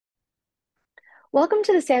Welcome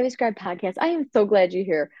to the Savvy Scribe podcast. I am so glad you're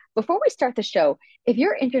here. Before we start the show, if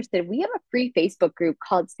you're interested, we have a free Facebook group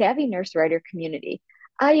called Savvy Nurse Writer Community.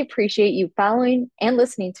 I appreciate you following and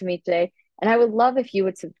listening to me today, and I would love if you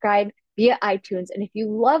would subscribe via iTunes. And if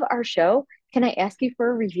you love our show, can I ask you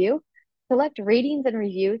for a review? Select ratings and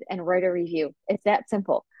reviews and write a review. It's that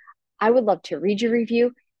simple. I would love to read your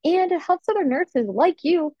review, and it helps other nurses like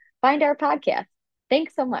you find our podcast.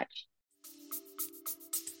 Thanks so much.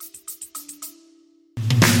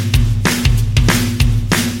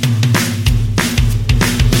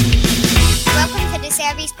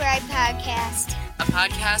 Savvy Scribe Podcast. A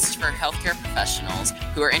podcast for healthcare professionals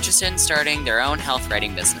who are interested in starting their own health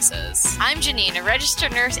writing businesses. I'm Janine, a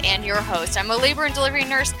registered nurse and your host. I'm a labor and delivery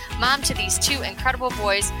nurse, mom to these two incredible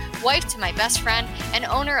boys, wife to my best friend, and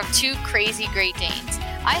owner of two crazy Great Danes.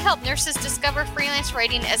 I help nurses discover freelance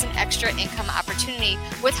writing as an extra income opportunity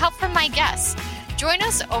with help from my guests. Join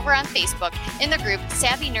us over on Facebook in the group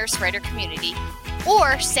Savvy Nurse Writer Community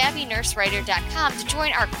or SavvyNurseWriter.com to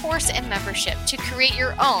join our course and membership to create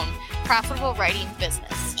your own profitable writing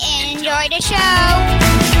business. Enjoy the show!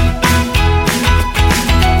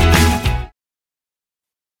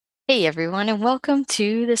 Hey everyone, and welcome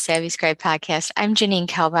to the Savvy Scribe Podcast. I'm Janine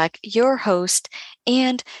Kalbach, your host,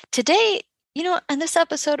 and today, in this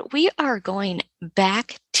episode, we are going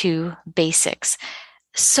back to basics.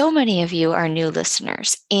 So many of you are new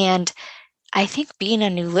listeners, and I think being a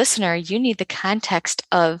new listener, you need the context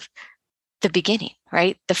of the beginning,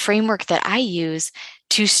 right? The framework that I use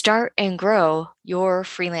to start and grow your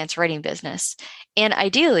freelance writing business. And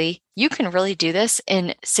ideally, you can really do this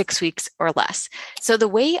in 6 weeks or less. So the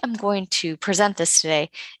way I'm going to present this today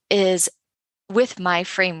is with my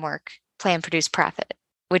framework, Plan, Produce, Profit,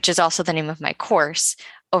 which is also the name of my course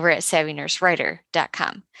over at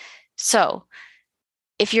SavvyNurseWriter.com. So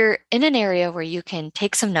if you're in an area where you can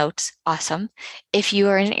take some notes, awesome. If you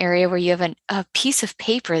are in an area where you have a piece of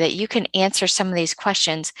paper that you can answer some of these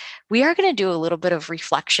questions, we are going to do a little bit of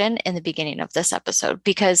reflection in the beginning of this episode,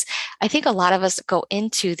 because I think a lot of us go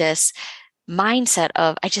into this mindset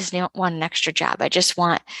of, I just don't want an extra job. I just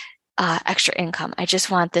want extra income. I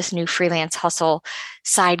just want this new freelance hustle,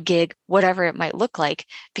 side gig, whatever it might look like.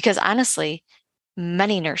 Because honestly,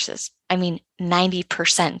 many nurses,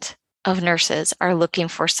 90% of nurses are looking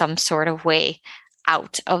for some sort of way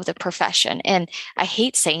out of the profession. And I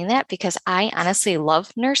hate saying that because I honestly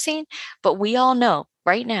love nursing, but we all know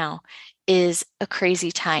right now is a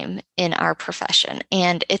crazy time in our profession.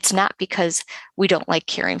 And it's not because we don't like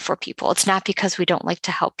caring for people. It's not because we don't like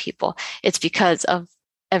to help people. It's because of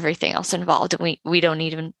everything else involved. And we don't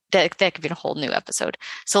even, that could be a whole new episode.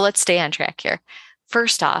 So let's stay on track here.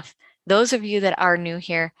 First off, those of you that are new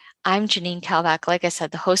here, I'm Janine Kalbach, like I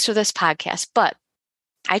said, the host of this podcast, but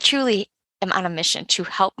I truly am on a mission to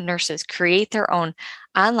help nurses create their own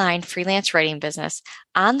online freelance writing business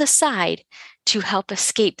on the side to help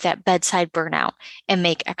escape that bedside burnout and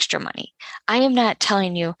make extra money. I am not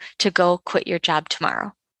telling you to go quit your job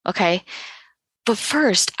tomorrow, okay? But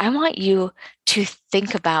first, I want you to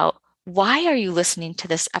think about, why are you listening to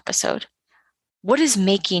this episode? What is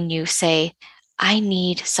making you say, I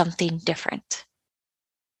need something different?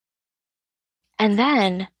 And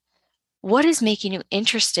then what is making you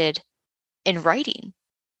interested in writing,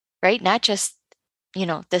 right? Not just,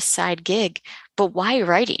 this side gig, but why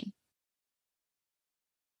writing?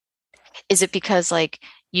 Is it because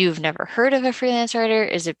you've never heard of a freelance writer?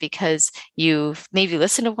 Is it because you've maybe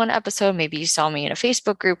listened to one episode? Maybe you saw me in a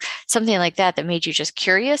Facebook group, something like that made you just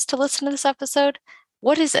curious to listen to this episode?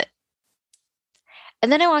 What is it?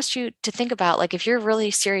 And then I want you to think about, if you're really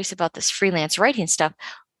serious about this freelance writing stuff,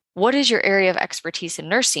 what is your area of expertise in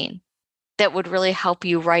nursing that would really help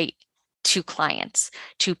you write to clients,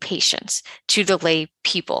 to patients, to the lay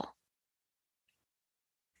people?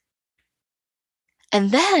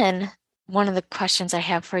 And then one of the questions I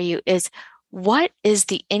have for you is, what is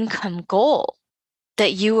the income goal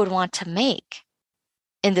that you would want to make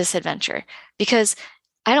in this adventure? Because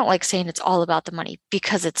I don't like saying it's all about the money,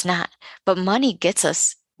 because it's not. But money gets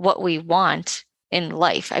us what we want in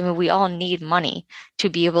life. We all need money to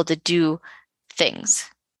be able to do things.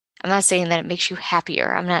 I'm not saying that it makes you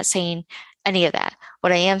happier. I'm not saying any of that.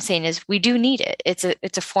 What I am saying is we do need it. It's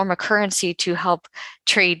a form of currency to help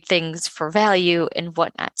trade things for value and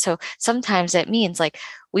whatnot. So sometimes that means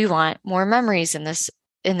we want more memories in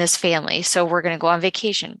this family, so we're going to go on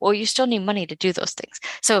vacation. Well, you still need money to do those things.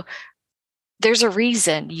 So there's a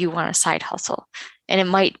reason you want a side hustle. And it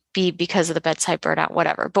might be because of the bedside burnout,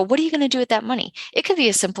 whatever. But what are you going to do with that money? It could be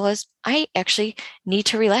as simple as, I actually need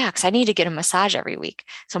to relax. I need to get a massage every week.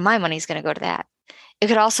 So my money's going to go to that. It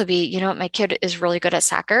could also be, you know, my kid is really good at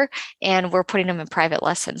soccer and we're putting him in private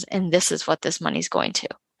lessons, and this is what this money's going to.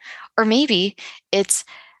 Or maybe it's,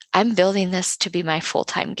 I'm building this to be my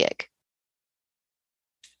full-time gig.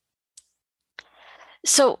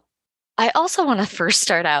 So I also want to first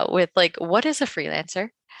start out with like, what is a freelancer?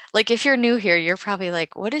 Like, if you're new here, you're probably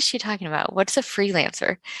like, what is she talking about? What's a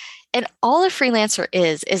freelancer? And all a freelancer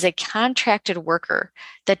is a contracted worker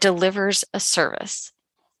that delivers a service.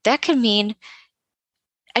 That can mean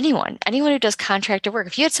anyone who does contracted work.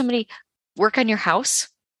 If you had somebody work on your house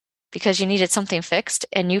because you needed something fixed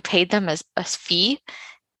and you paid them as a fee,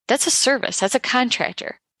 that's a service, that's a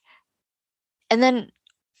contractor. And then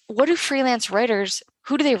what do freelance writers,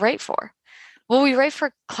 who do they write for? Well, we write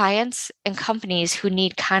for clients and companies who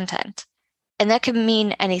need content. And that can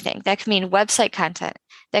mean anything. That can mean website content.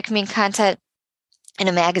 That can mean content in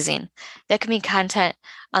a magazine. That can mean content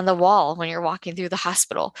on the wall when you're walking through the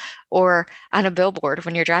hospital or on a billboard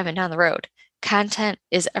when you're driving down the road. Content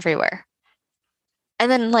is everywhere. And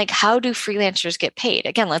then, like, how do freelancers get paid?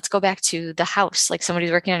 Again, let's go back to the house. Like,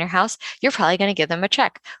 somebody's working on your house, you're probably going to give them a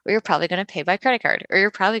check, or you're probably going to pay by credit card, or you're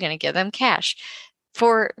probably going to give them cash.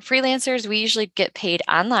 For freelancers, we usually get paid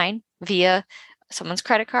online via someone's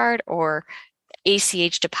credit card or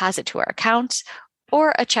ACH deposit to our accounts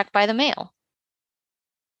or a check by the mail.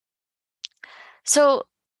 So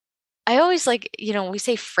I always like, you know, we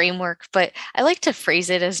say framework, but I like to phrase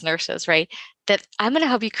it as nurses, right? That I'm going to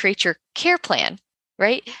help you create your care plan,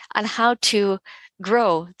 right? On how to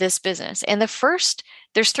grow this business. And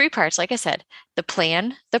there's three parts, like I said, the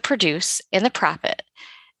plan, the produce, and the profit.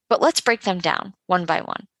 But let's break them down one by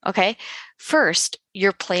one, okay? First,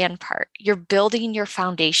 your plan part. You're building your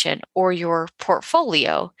foundation or your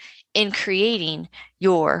portfolio in creating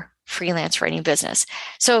your freelance writing business.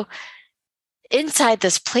 So inside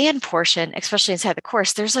this plan portion, especially inside the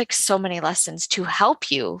course, there's like so many lessons to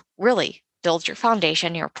help you really build your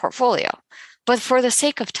foundation, your portfolio. But for the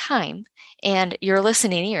sake of time and your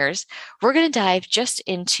listening ears, we're going to dive just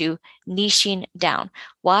into niching down.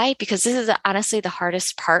 Why? Because this is honestly the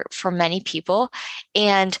hardest part for many people.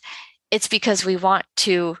 And it's because we want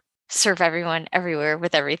to serve everyone everywhere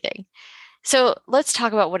with everything. So let's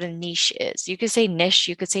talk about what a niche is. You could say niche,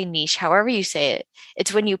 you could say niche, however you say it.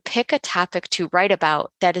 It's when you pick a topic to write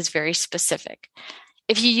about that is very specific.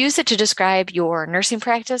 If you use it to describe your nursing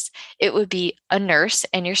practice, it would be a nurse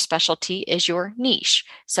and your specialty is your niche.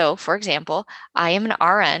 So, for example, I am an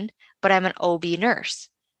RN, but I'm an OB nurse.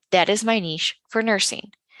 That is my niche for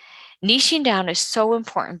nursing. Niching down is so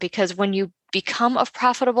important because when you become a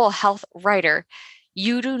profitable health writer,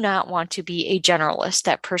 you do not want to be a generalist,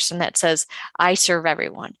 that person that says, I serve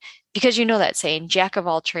everyone. Because you know that saying, jack of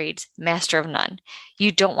all trades, master of none.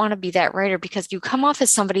 You don't want to be that writer because you come off as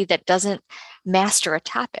somebody that doesn't master a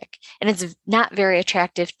topic. And it's not very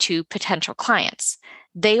attractive to potential clients.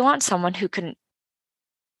 They want someone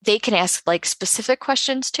they can ask like specific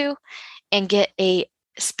questions to and get a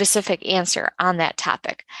specific answer on that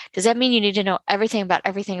topic. Does that mean you need to know everything about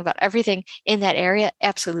everything in that area?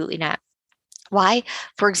 Absolutely not. Why?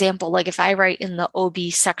 For example, like if I write in the OB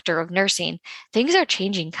sector of nursing, things are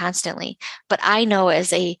changing constantly. But I know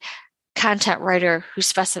as a content writer who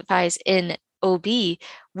specifies in OB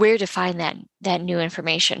where to find that new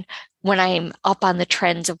information. When I'm up on the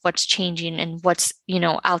trends of what's changing and what's,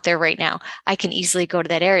 out there right now, I can easily go to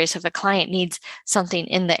that area. So if a client needs something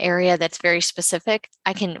in the area that's very specific,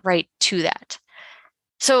 I can write to that.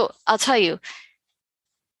 So I'll tell you,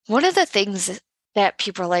 one of the things that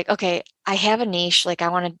people are like, okay, I have a niche, like I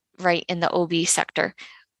want to write in the OB sector.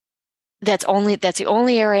 That's the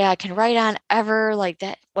only area I can write on ever, like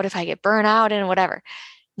that. What if I get burnt out and whatever?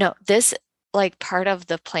 No, this like part of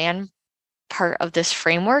the plan, part of this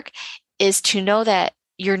framework is to know that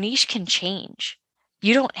your niche can change.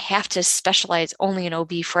 You don't have to specialize only in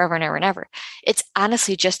OB forever and ever and ever. It's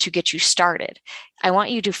honestly just to get you started. I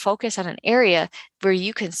want you to focus on an area where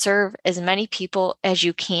you can serve as many people as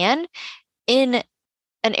you can in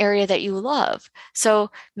an area that you love.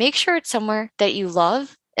 So make sure it's somewhere that you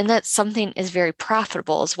love and that something is very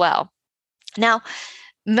profitable as well. Now,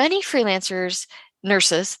 many freelancers,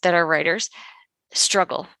 nurses that are writers,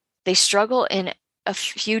 struggle. They struggle in a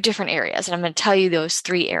few different areas. And I'm going to tell you those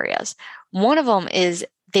 3 areas. One of them is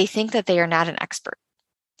they think that they are not an expert.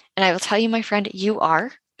 And I will tell you, my friend, you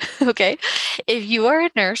are. Okay. If you are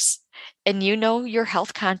a nurse and you know your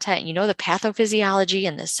health content, you know the pathophysiology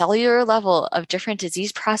and the cellular level of different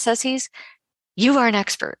disease processes, you are an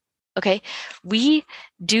expert. Okay. We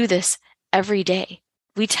do this every day.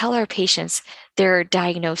 We tell our patients their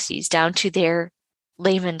diagnoses down to their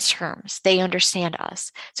layman's terms. They understand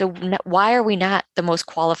us. So why are we not the most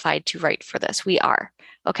qualified to write for this? We are.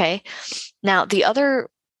 Okay. Now, the other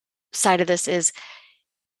side of this is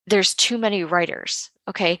there's too many writers.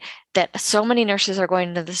 Okay. That so many nurses are going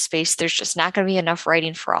into this space. There's just not going to be enough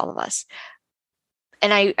writing for all of us.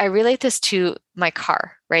 And I relate this to my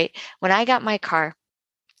car, right? When I got my car,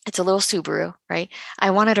 it's a little Subaru, right? I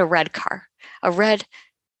wanted a red car, a red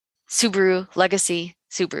Subaru Legacy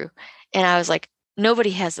Subaru. And I was like, nobody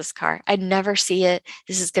has this car. I'd never see it.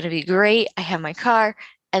 This is going to be great. I have my car.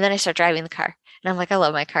 And then I start driving the car. And I'm like, I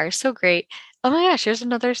love my car. It's so great. Oh my gosh, there's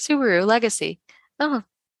another Subaru Legacy. Oh,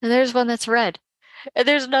 and there's one that's red. And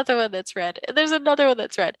there's another one that's red. And there's another one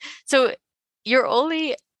that's red. So you're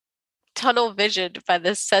only tunnel visioned by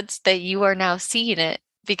the sense that you are now seeing it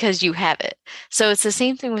because you have it. So it's the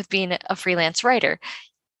same thing with being a freelance writer.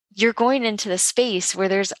 You're going into the space where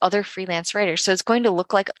there's other freelance writers. So it's going to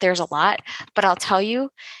look like there's a lot, but I'll tell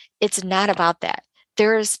you, it's not about that.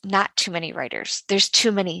 There's not too many writers. There's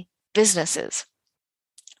too many businesses,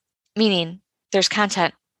 meaning there's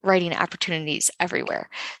content writing opportunities everywhere.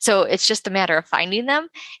 So it's just a matter of finding them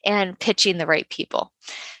and pitching the right people.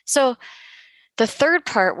 So the third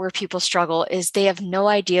part where people struggle is they have no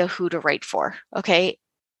idea who to write for. Okay.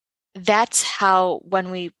 That's how, when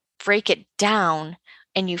we break it down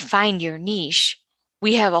and you find your niche,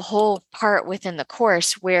 we have a whole part within the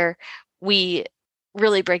course where we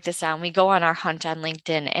really break this down. We go on our hunt on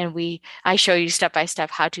LinkedIn and I show you step by step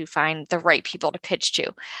how to find the right people to pitch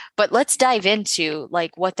to. But let's dive into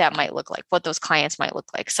like what that might look like, what those clients might look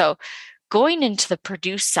like. So going into the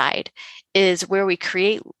produce side is where we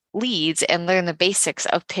create leads and learn the basics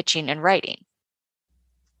of pitching and writing.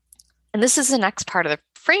 And this is the next part of the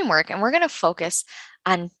framework. And we're going to focus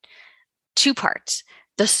on two parts,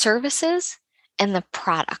 the services and the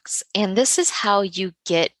products. And this is how you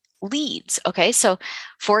get leads. Okay. So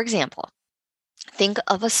for example, think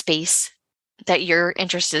of a space that you're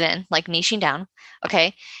interested in, like niching down.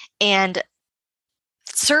 Okay. And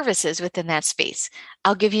services within that space.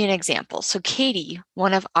 I'll give you an example. So Katie,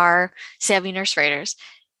 one of our Savvy Nurse Writers,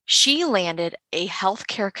 she landed a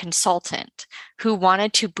healthcare consultant who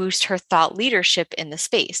wanted to boost her thought leadership in the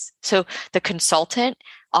space. So the consultant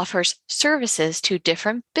offers services to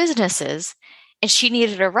different businesses, and she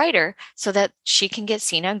needed a writer so that she can get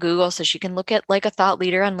seen on Google, so she can look at like a thought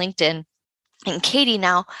leader on LinkedIn. And Katie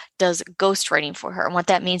now does ghostwriting for her. And what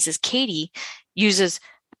that means is Katie uses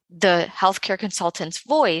the healthcare consultant's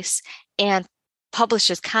voice and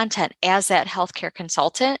publishes content as that healthcare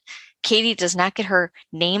consultant. Katie does not get her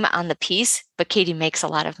name on the piece, but Katie makes a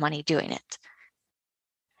lot of money doing it.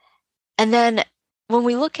 And then when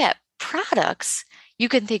we look at products, you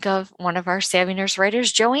can think of one of our Savvy Nurse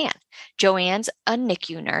writers, Joanne. Joanne's a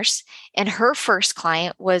NICU nurse, and her first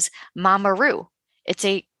client was Mama Roo. It's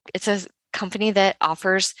a company that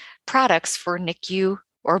offers products for NICU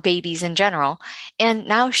or babies in general. And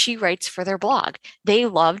now she writes for their blog. They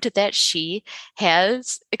loved that she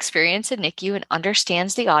has experience in NICU and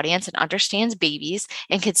understands the audience and understands babies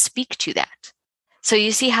and can speak to that. So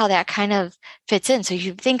you see how that kind of fits in. So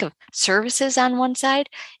you think of services on one side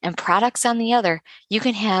and products on the other, you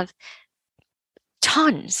can have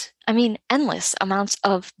endless amounts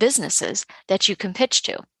of businesses that you can pitch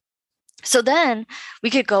to. So then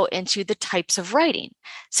we could go into the types of writing.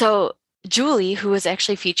 So Julie, who was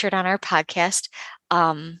actually featured on our podcast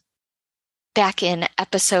back in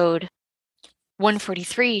episode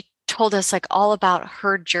 143, told us like all about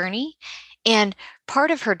her journey. And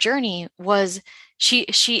part of her journey was she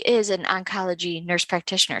is an oncology nurse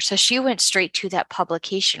practitioner. So she went straight to that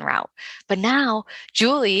publication route. But now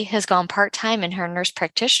Julie has gone part-time in her nurse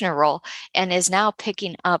practitioner role and is now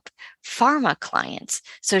picking up pharma clients.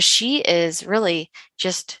 So she is really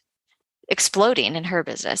just exploding in her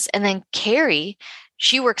business. And then Carrie,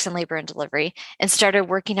 she works in labor and delivery and started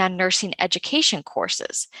working on nursing education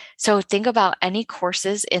courses. So think about any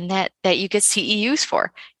courses in that you get CEUs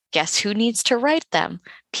for. Guess who needs to write them?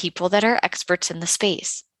 People that are experts in the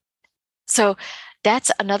space. So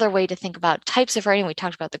that's another way to think about types of writing. We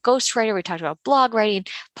talked about the ghostwriter, we talked about blog writing,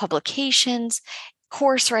 publications,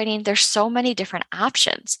 course writing. There's so many different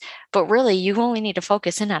options, but really you only need to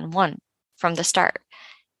focus in on one from the start.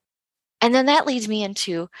 And then that leads me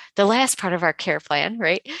into the last part of our care plan,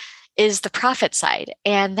 right, is the profit side.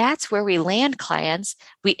 And that's where we land clients,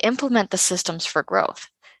 we implement the systems for growth.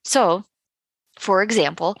 So, for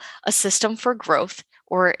example, a system for growth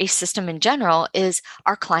or a system in general is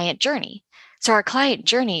our client journey. So our client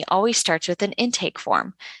journey always starts with an intake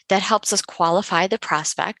form that helps us qualify the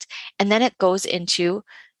prospect. And then it goes into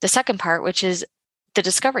the second part, which is the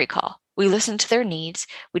discovery call. We listen to their needs.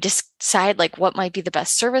 We decide like what might be the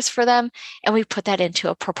best service for them, and we put that into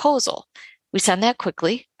a proposal. We send that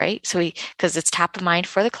quickly, right? Because it's top of mind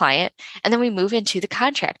for the client, and then we move into the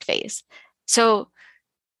contract phase. So,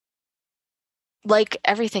 like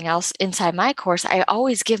everything else inside my course, I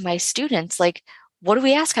always give my students like, what do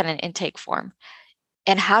we ask on an intake form?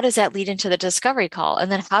 And how does that lead into the discovery call?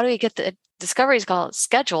 And then how do we get the discovery call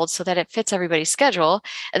scheduled so that it fits everybody's schedule?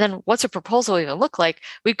 And then what's a proposal even look like?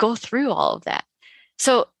 We go through all of that.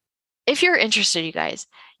 So if you're interested, you guys,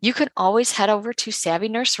 you can always head over to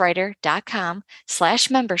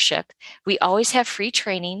savvynursewriter.com/membership. We always have free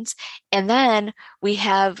trainings. And then we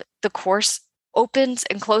have the course opens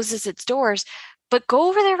and closes its doors. But go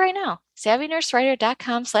over there right now,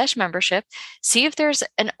 savvynursewriter.com/membership. See if there's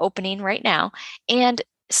an opening right now and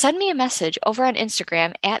send me a message over on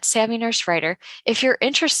Instagram at SavvyNurseWriter if you're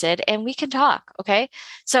interested and we can talk. Okay.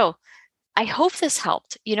 So I hope this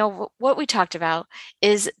helped. You know, what we talked about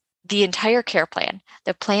is the entire care plan,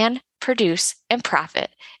 the plan, produce, and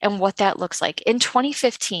profit, and what that looks like. In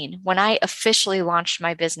 2015, when I officially launched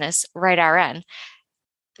my business, Right RN,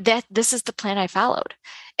 this is the plan I followed.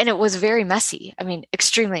 And it was very messy. I mean,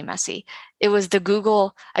 extremely messy. It was I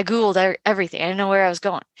Googled everything. I didn't know where I was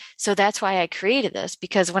going. So that's why I created this,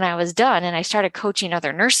 because when I was done and I started coaching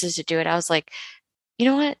other nurses to do it, I was like, you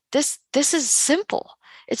know what? This is simple.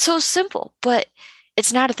 It's so simple, but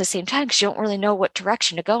it's not at the same time because you don't really know what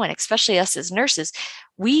direction to go in, especially us as nurses.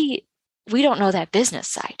 We don't know that business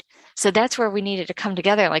side. So that's where we needed to come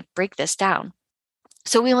together and like break this down.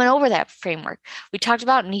 So we went over that framework. We talked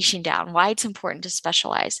about niching down, why it's important to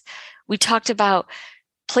specialize. We talked about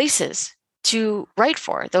places to write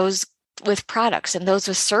for, those with products and those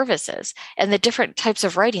with services, and the different types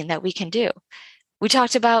of writing that we can do. We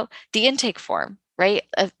talked about the intake form, right?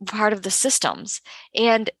 A part of the systems.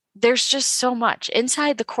 And there's just so much.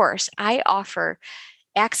 Inside the course, I offer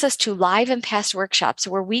access to live and past workshops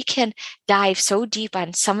where we can dive so deep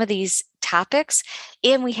on some of these topics,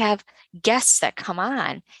 and we have guests that come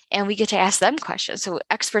on and we get to ask them questions. So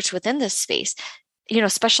experts within this space, you know,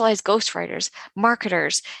 specialized ghostwriters,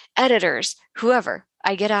 marketers, editors, whoever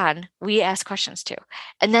I get on, we ask questions to.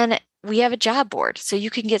 And then we have a job board so you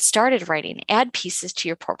can get started writing, add pieces to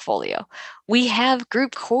your portfolio. We have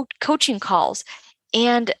group coaching calls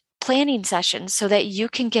and planning sessions so that you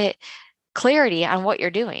can get clarity on what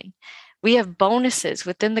you're doing. We have bonuses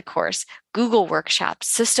within the course, Google workshops,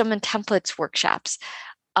 system and templates workshops,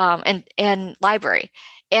 and library,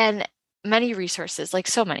 and many resources, like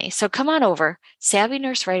so many. So come on over,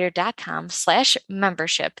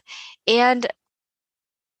 savvynursewriter.com/membership. And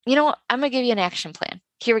you know, I'm going to give you an action plan.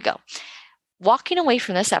 Here we go. Walking away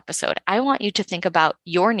from this episode, I want you to think about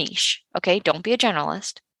your niche. Okay. Don't be a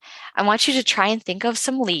generalist. I want you to try and think of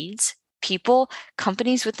some leads, people,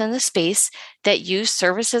 companies within the space that use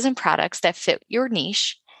services and products that fit your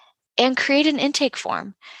niche, and create an intake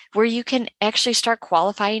form where you can actually start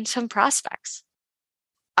qualifying some prospects.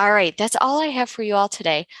 All right, that's all I have for you all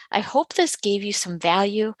today. I hope this gave you some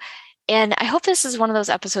value. And I hope this is one of those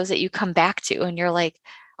episodes that you come back to and you're like,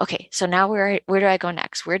 okay, so now where do I go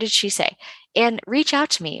next? Where did she say? And reach out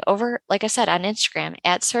to me over, like I said, on Instagram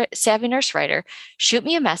at Savvy Nurse Writer. Shoot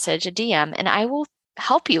me a message, a DM, and I will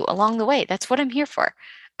help you along the way. That's what I'm here for.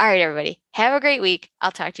 All right, everybody, have a great week.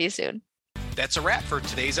 I'll talk to you soon. That's a wrap for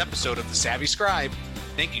today's episode of The Savvy Scribe.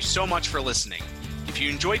 Thank you so much for listening. If you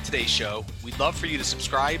enjoyed today's show, we'd love for you to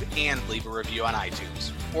subscribe and leave a review on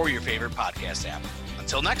iTunes or your favorite podcast app.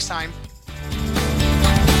 Until next time.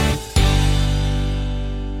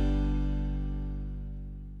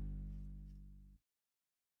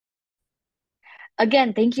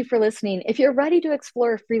 Again, thank you for listening. If you're ready to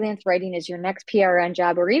explore freelance writing as your next PRN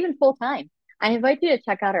job or even full time, I invite you to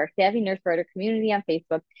check out our Savvy Nurse Writer community on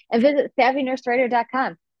Facebook and visit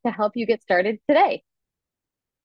savvynursewriter.com to help you get started today.